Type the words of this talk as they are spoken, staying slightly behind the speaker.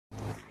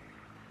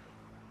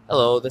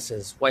Hello, this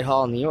is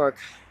Whitehall, New York,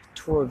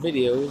 tour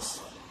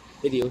videos,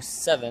 video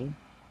 7,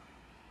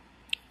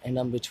 and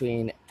I'm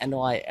between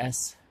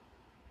NYS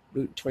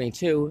Route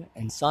 22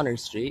 and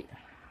Saunders Street,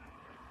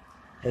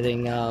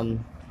 heading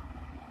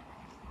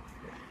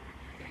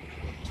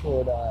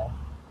toward the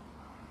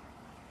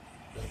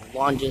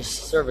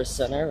Longest Service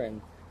Center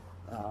and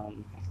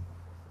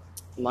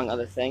among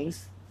other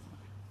things,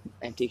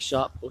 antique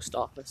shop, post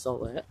office, all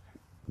that.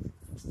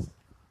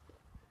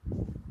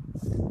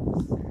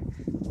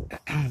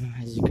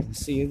 As you can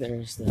see,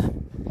 there's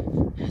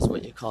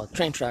what you call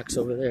train tracks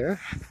over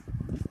there.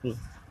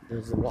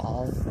 There's a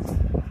wall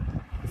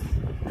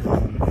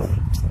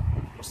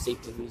for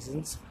safety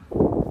reasons.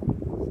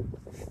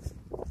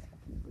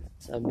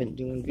 So I've been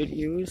doing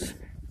videos,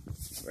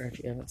 or if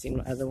you haven't seen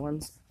my other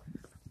ones,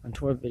 on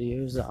tour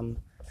videos,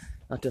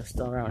 not just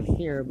around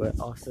here, but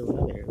also in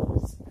other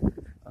areas.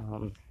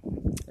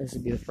 This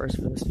would be the first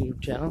for this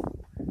YouTube channel.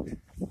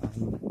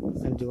 I'm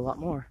going to do a lot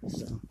more,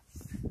 so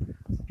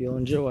hope you'll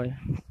enjoy.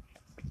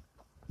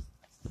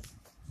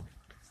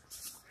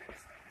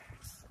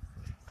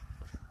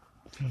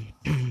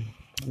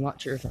 I'm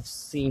not sure if I've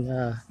seen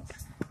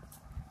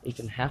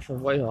even half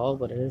of Whitehall,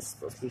 but it is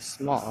supposed to be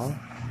small.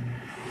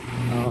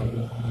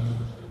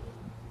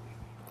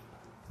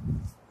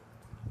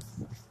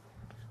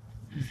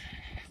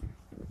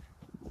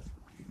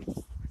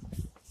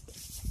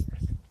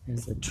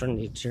 There's the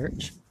Trinity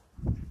Church.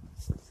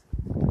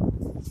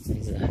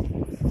 There's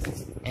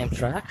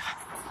Amtrak.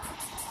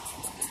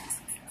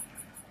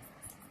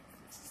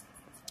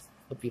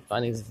 Hope you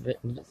find these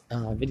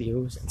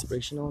videos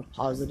inspirational,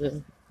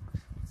 positive,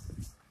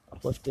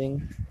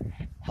 uplifting,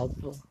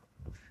 helpful.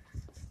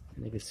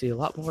 And you can see a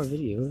lot more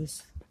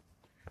videos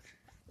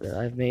that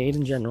I've made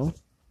in general,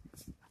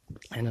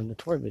 and of the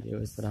tour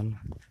videos that I'm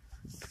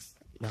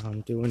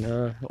doing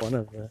one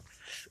of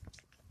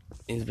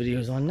these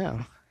videos on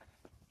now.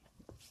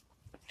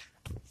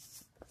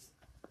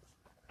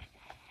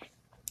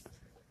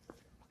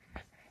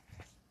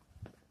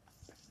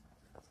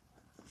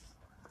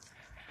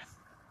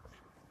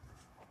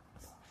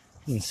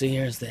 You can see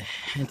here's the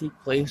antique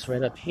place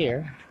right up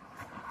here.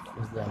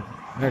 There's the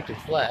American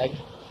flag.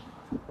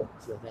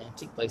 That's where the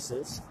antique place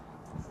is.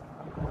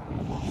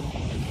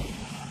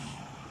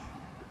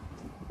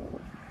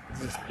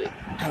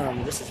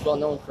 This is well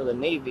known for the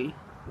Navy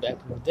back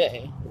in the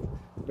day.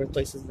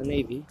 Birthplace of the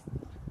Navy.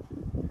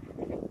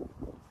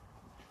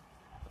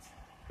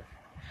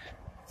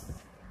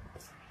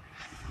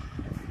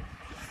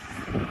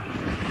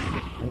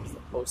 There's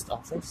the post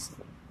office.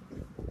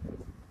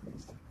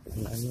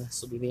 And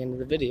this will be the end of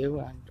the video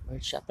on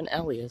where Shep and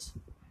Ellie is.